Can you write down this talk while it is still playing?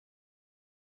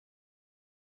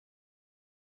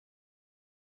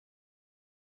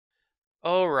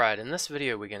Alright, in this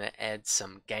video we're going to add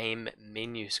some game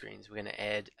menu screens. We're going to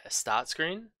add a start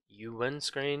screen, you win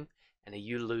screen, and a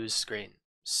you lose screen.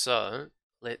 So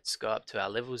let's go up to our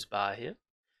levels bar here,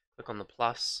 click on the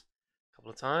plus a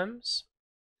couple of times.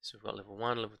 So we've got level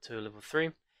 1, level 2, level 3,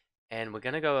 and we're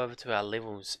going to go over to our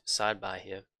levels sidebar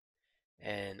here,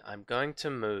 and I'm going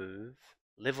to move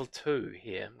level 2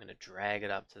 here. I'm going to drag it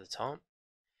up to the top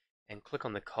and click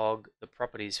on the cog, the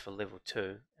properties for level 2,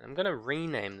 and I'm going to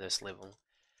rename this level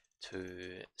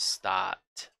to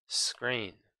start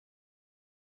screen.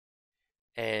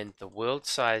 And the world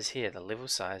size here, the level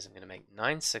size, I'm going to make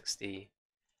 960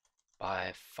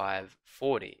 by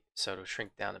 540, so it'll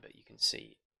shrink down a bit. You can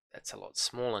see that's a lot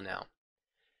smaller now.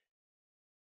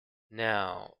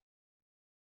 Now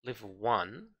level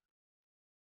 1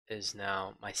 is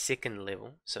now my second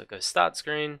level, so it goes start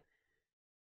screen,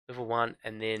 level 1,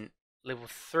 and then level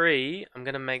 3, I'm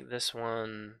going to make this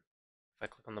one, if I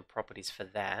click on the properties for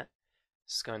that,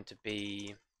 it's going to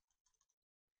be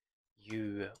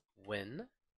you win,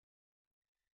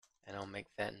 and I'll make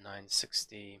that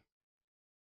 960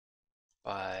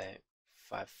 by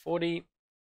 540,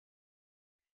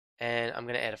 and I'm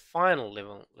going to add a final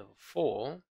level, level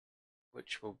 4,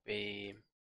 which will be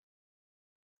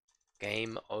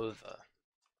game over.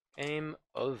 Game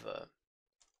over,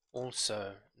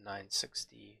 also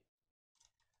 960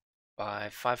 by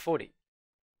 540.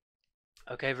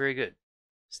 Okay, very good.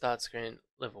 Start screen,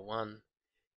 level 1,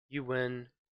 you win,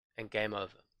 and game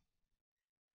over.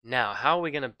 Now, how are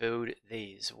we going to build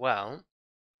these? Well,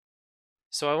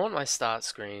 so I want my start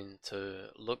screen to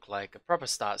look like a proper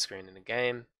start screen in a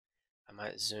game. I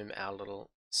might zoom out a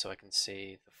little so I can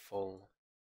see the full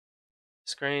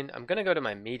screen. I'm going to go to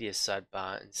my media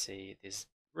sidebar and see there's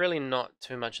really not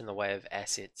too much in the way of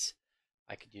assets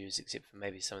I could use except for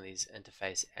maybe some of these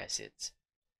interface assets.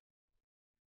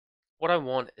 What I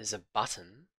want is a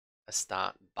button, a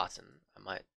start button. I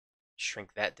might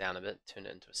shrink that down a bit, turn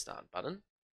it into a start button.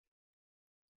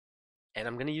 And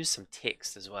I'm going to use some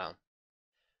text as well.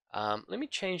 Let me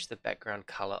change the background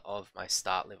color of my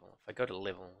start level. If I go to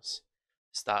levels,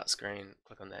 start screen,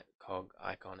 click on that cog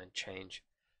icon and change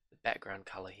the background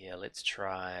color here. Let's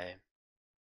try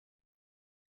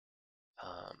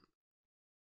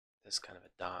this kind of a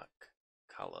dark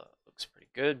color. Looks pretty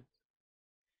good.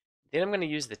 Then I'm going to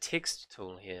use the text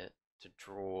tool here to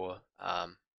draw,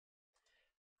 to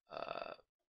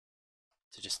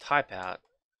just type out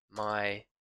my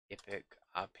epic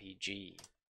RPG.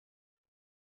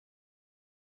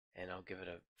 And I'll give it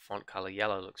a font color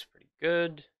yellow, looks pretty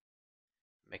good.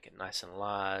 Make it nice and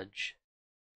large.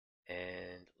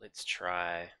 And let's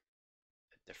try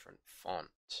a different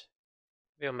font.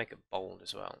 Maybe I'll make it bold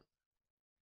as well.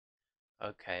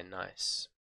 Okay, nice.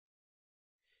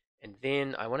 And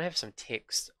then I want to have some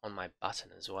text on my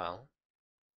button as well.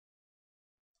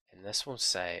 And this will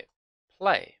say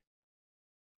play.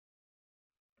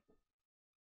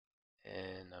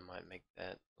 And I might make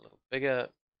that a little bigger,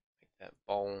 make that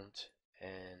bold,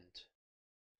 and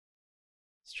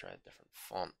let's try a different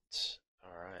font.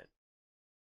 Alright.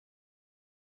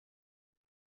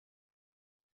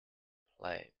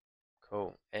 Play.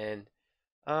 Cool. And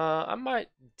I might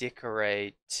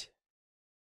decorate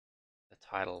the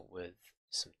title with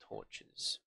some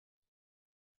torches.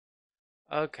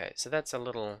 Okay, so that's a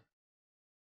little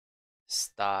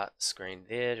start screen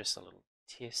there, just a little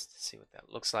test to see what that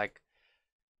looks like.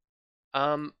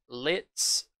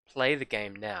 Let's play the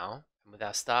game now, and with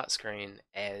our start screen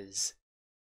as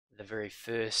the very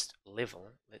first level,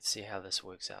 let's see how this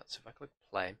works out. So if I click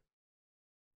play,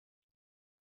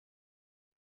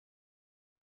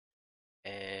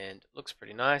 and it looks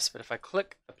pretty nice, but if I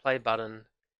click the play button,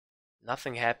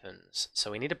 nothing happens.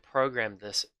 So we need to program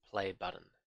this play button.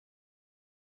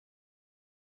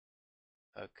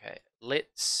 Okay,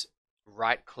 let's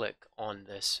right click on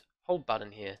this whole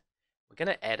button here. We're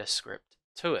going to add a script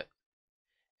to it.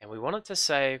 And we want it to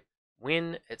say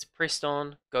when it's pressed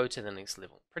on, go to the next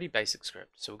level. Pretty basic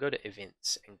script. So we'll go to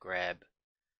events and grab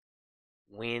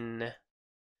when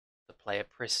the player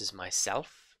presses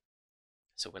myself.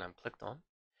 So when I'm clicked on.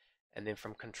 And then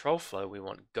from control flow, we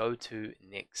want go to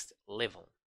next level.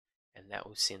 And that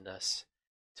will send us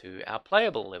to our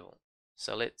playable level.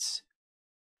 So let's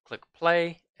click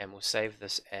play and we'll save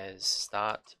this as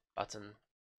start button.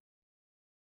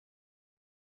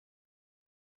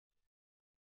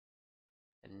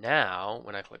 And now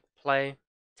when I click play, it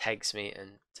takes me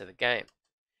into the game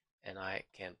and I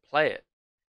can play it.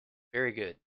 Very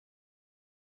good.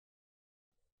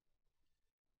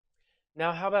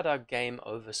 Now how about our game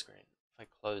over screen? If I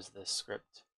close this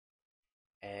script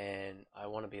and I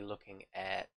want to be looking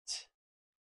at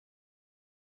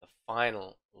the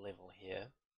final level here.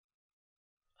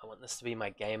 I want this to be my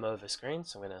game over screen,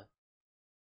 so I'm gonna,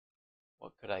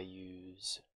 what could I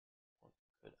use? What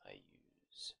could I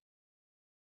use?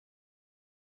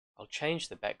 I'll change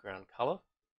the background color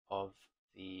of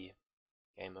the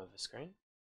game over screen.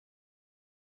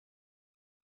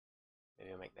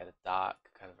 Maybe I'll make that a dark,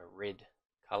 kind of a red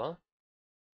color.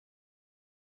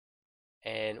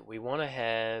 And we want to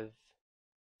have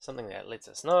something that lets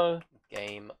us know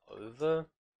game over.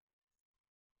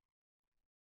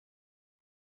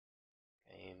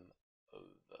 Game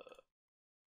over.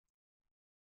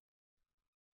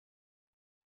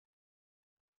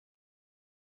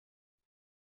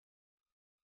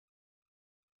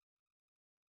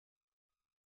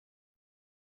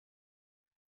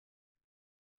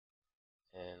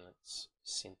 And let's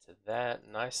center that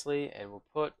nicely, and we'll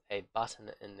put a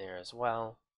button in there as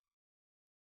well.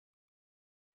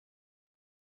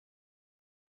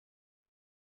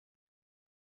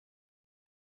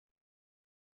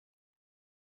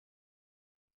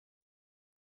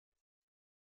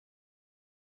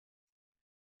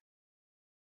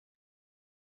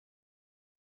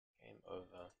 Game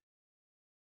over.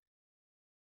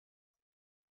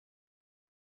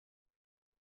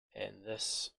 And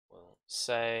this will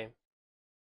say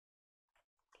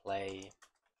play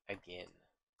again.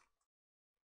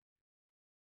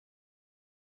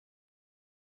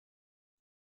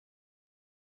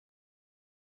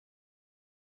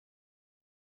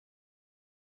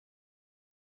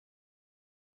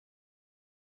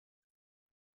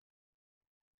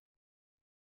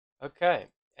 Okay,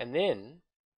 and then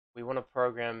we want to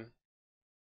program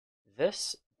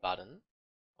this button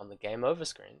on the game over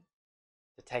screen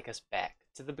to take us back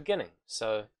to the beginning.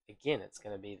 So again, it's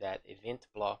going to be that event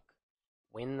block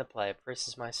when the player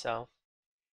presses myself,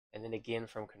 and then again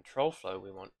from control flow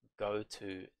we want go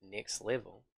to next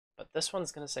level, but this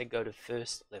one's going to say go to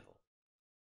first level.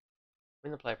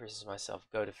 When the player presses myself,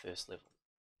 go to first level.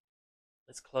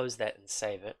 Let's close that and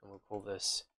save it, and we'll call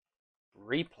this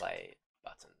replay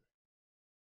button.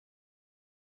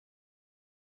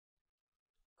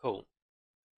 Cool.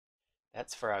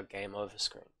 That's for our game over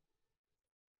screen.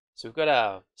 So we've got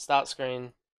our start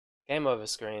screen, game over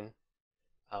screen.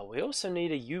 We also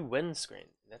need a you win screen.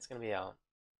 That's going to be our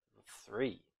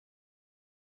 3.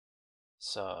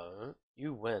 So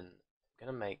you win. I'm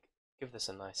going to give this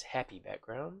a nice happy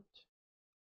background.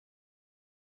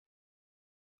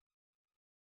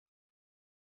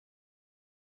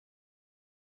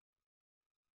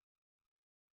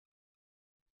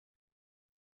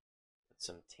 Put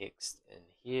some text in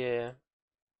here.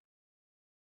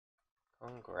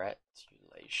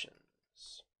 Congratulations.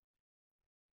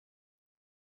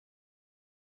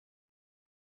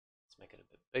 Let's make it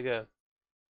a bit bigger.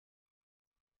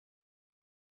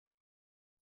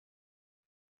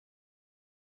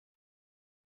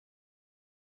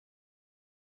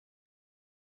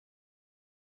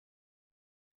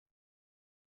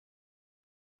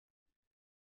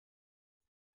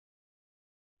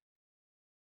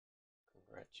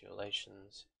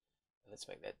 Congratulations. Let's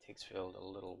make that text field a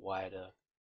little wider.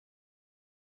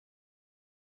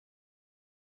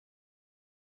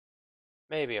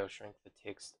 Maybe I'll shrink the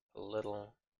text a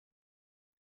little.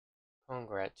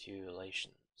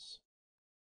 Congratulations.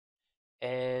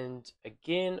 And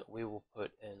again, we will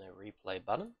put in a replay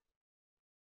button.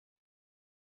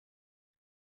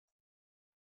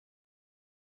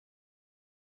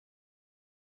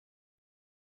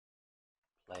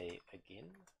 Play again.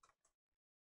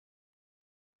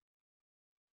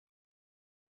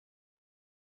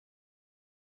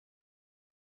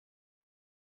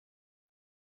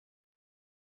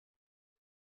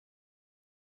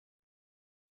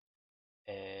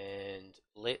 And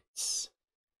let's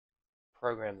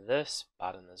program this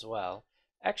button as well.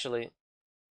 Actually,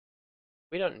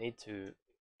 we don't need to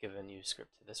give a new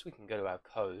script to this. We can go to our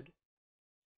code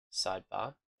sidebar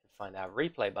and find our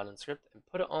replay button script and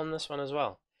put it on this one as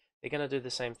well. They're going to do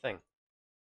the same thing.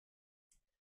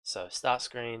 So start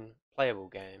screen, playable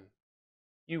game,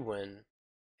 you win,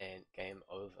 and game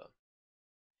over.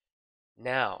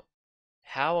 Now,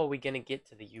 how are we going to get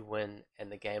to the you win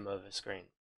and the game over screen?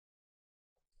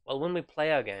 Well, when we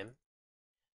play our game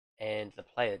and the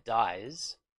player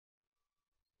dies,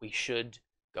 we should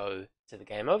go to the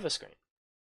game over screen.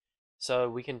 So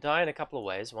we can die in a couple of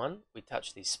ways. One, we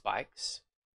touch these spikes.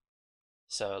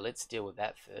 So let's deal with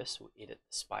that first. We'll edit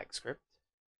the spike script.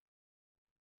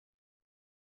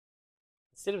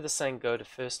 Instead of this saying go to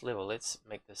first level, let's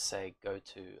make this say go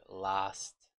to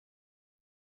last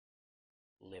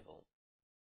level.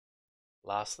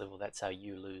 Last level, that's our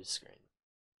you lose screen.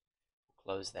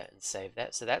 close that and save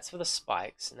that. So that's for the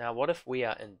spikes. Now, what if we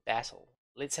are in battle?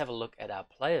 Let's have a look at our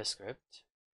player script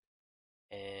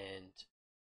and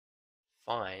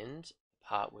find the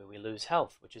part where we lose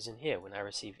health, which is in here when I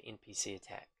receive NPC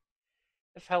attack.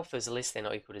 If health is less than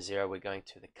or equal to 0, we're going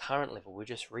to the current level. We're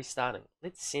just restarting.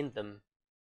 Let's send them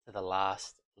to the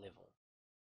last level.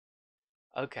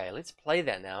 Okay, let's play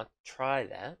that now. Try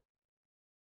that.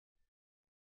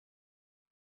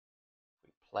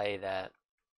 We play that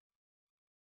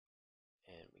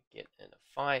and we get in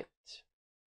a fight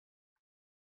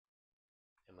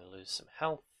and we lose some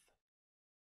health.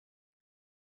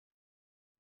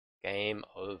 Game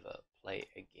over. Play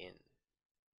again.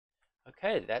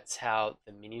 Okay, that's how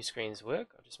the menu screens work.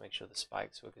 I'll just make sure the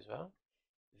spikes work as well.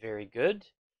 Very good.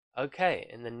 Okay,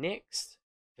 in the next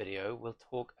video, we'll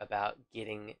talk about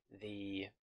getting the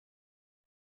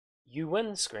You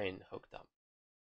Win screen hooked up.